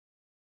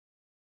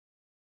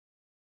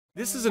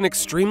This is an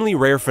extremely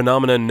rare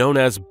phenomenon known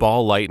as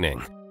ball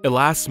lightning. It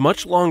lasts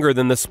much longer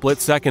than the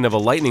split second of a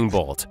lightning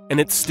bolt, and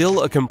it's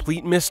still a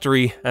complete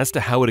mystery as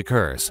to how it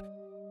occurs.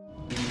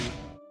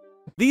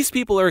 These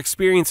people are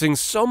experiencing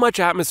so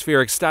much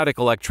atmospheric static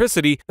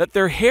electricity that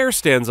their hair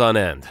stands on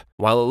end.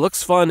 While it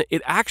looks fun,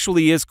 it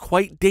actually is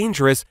quite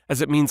dangerous,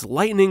 as it means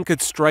lightning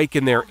could strike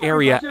in their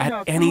area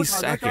at any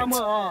second.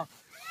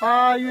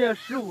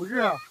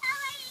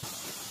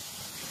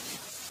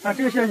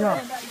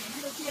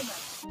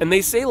 And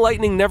they say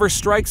lightning never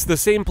strikes the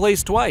same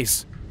place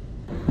twice.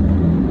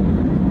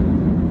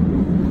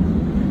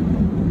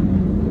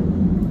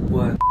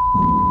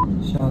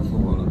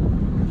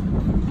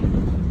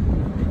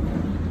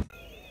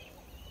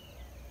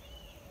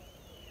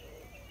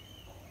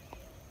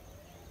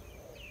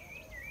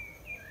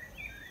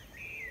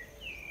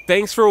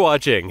 Thanks for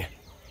watching.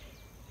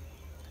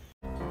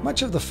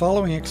 Much of the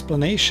following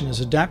explanation is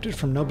adapted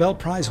from Nobel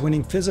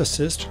Prize-winning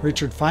physicist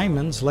Richard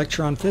Feynman's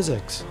lecture on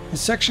physics, a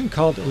section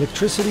called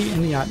Electricity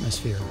in the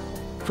Atmosphere.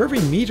 For every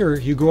meter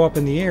you go up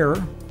in the air,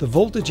 the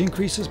voltage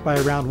increases by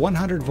around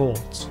 100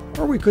 volts,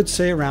 or we could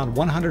say around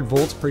 100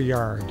 volts per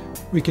yard.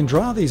 We can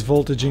draw these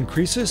voltage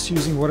increases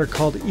using what are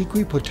called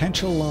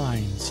equipotential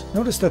lines.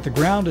 Notice that the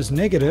ground is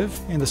negative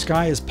and the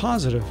sky is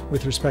positive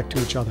with respect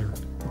to each other.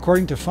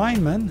 According to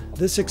Feynman,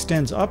 this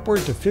extends upward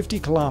to 50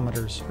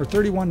 kilometers, or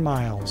 31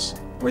 miles,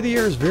 where the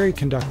air is very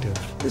conductive.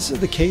 This is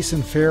the case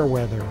in fair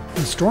weather.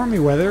 In stormy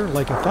weather,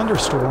 like a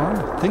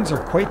thunderstorm, things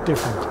are quite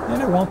different,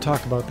 and I won't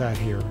talk about that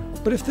here.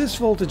 But if this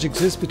voltage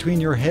exists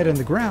between your head and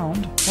the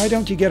ground, why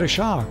don't you get a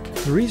shock?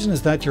 The reason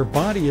is that your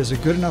body is a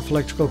good enough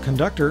electrical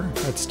conductor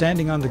that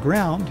standing on the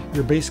ground,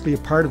 you're basically a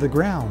part of the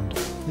ground.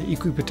 The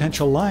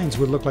equipotential lines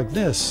would look like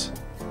this.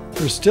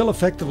 There's still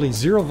effectively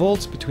 0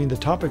 volts between the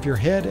top of your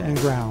head and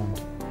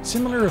ground.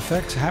 Similar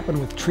effects happen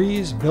with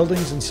trees,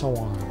 buildings, and so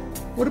on.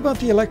 What about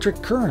the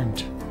electric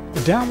current?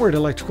 A downward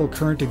electrical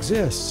current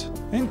exists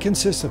and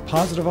consists of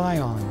positive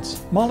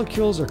ions,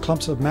 molecules or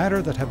clumps of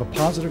matter that have a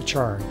positive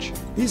charge.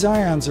 These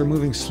ions are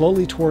moving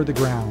slowly toward the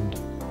ground.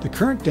 The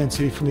current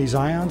density from these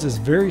ions is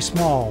very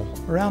small,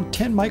 around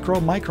 10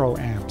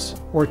 microamps,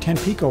 or 10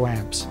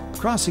 picoamps,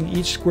 crossing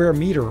each square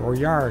meter or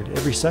yard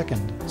every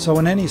second. So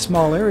in any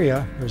small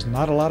area, there's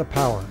not a lot of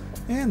power.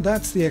 And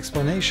that's the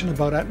explanation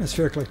about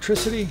atmospheric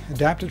electricity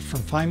adapted from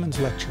Feynman's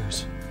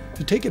lectures.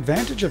 To take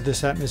advantage of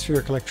this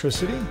atmospheric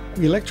electricity,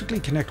 we electrically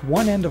connect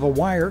one end of a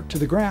wire to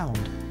the ground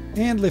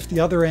and lift the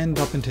other end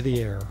up into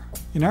the air.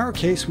 In our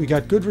case, we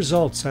got good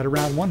results at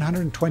around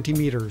 120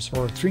 meters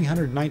or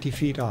 390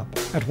 feet up.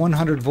 At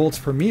 100 volts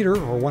per meter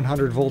or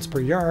 100 volts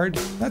per yard,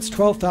 that's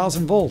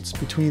 12,000 volts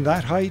between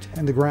that height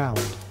and the ground.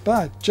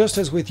 But just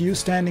as with you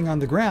standing on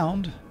the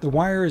ground, the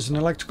wire is an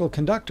electrical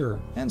conductor,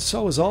 and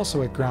so is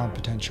also at ground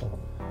potential.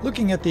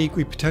 Looking at the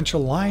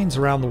equipotential lines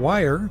around the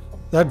wire,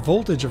 that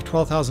voltage of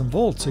 12,000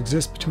 volts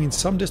exists between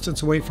some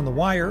distance away from the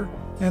wire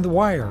and the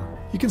wire.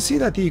 You can see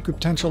that the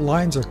equipotential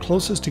lines are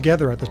closest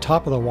together at the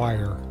top of the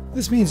wire.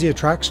 This means the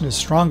attraction is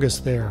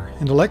strongest there,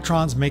 and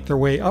electrons make their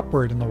way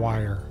upward in the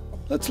wire.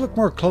 Let's look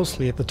more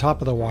closely at the top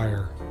of the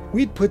wire.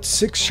 We'd put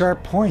 6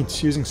 sharp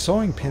points using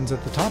sewing pins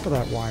at the top of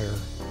that wire,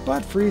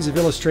 but for ease of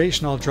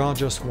illustration I'll draw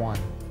just one.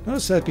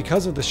 Notice that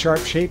because of the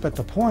sharp shape at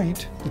the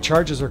point, the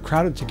charges are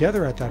crowded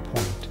together at that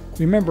point.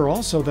 Remember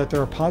also that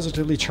there are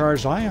positively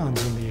charged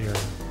ions in the air.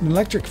 An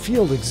electric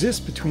field exists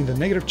between the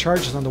negative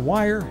charges on the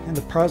wire and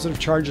the positive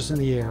charges in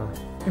the air.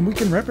 And we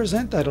can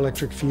represent that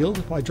electric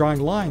field by drawing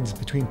lines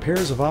between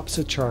pairs of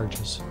opposite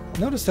charges.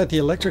 Notice that the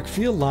electric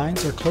field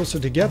lines are closer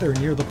together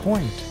near the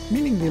point,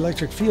 meaning the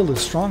electric field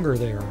is stronger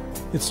there.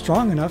 It's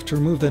strong enough to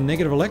remove the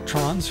negative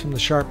electrons from the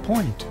sharp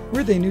point,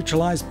 where they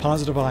neutralize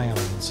positive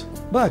ions.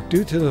 But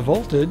due to the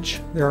voltage,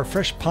 there are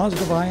fresh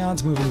positive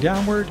ions moving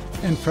downward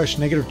and fresh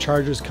negative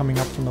charges coming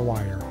up from the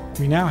wire.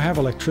 We now have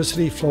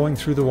electricity flowing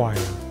through the wire.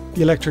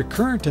 The electric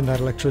current in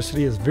that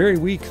electricity is very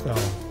weak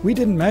though. We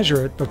didn't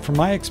measure it, but from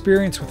my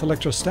experience with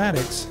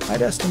electrostatics,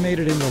 I'd estimate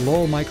it in the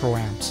low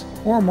microamps,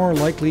 or more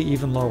likely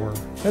even lower.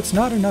 That's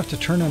not enough to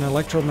turn an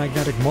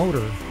electromagnetic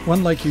motor,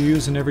 one like you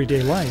use in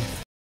everyday life,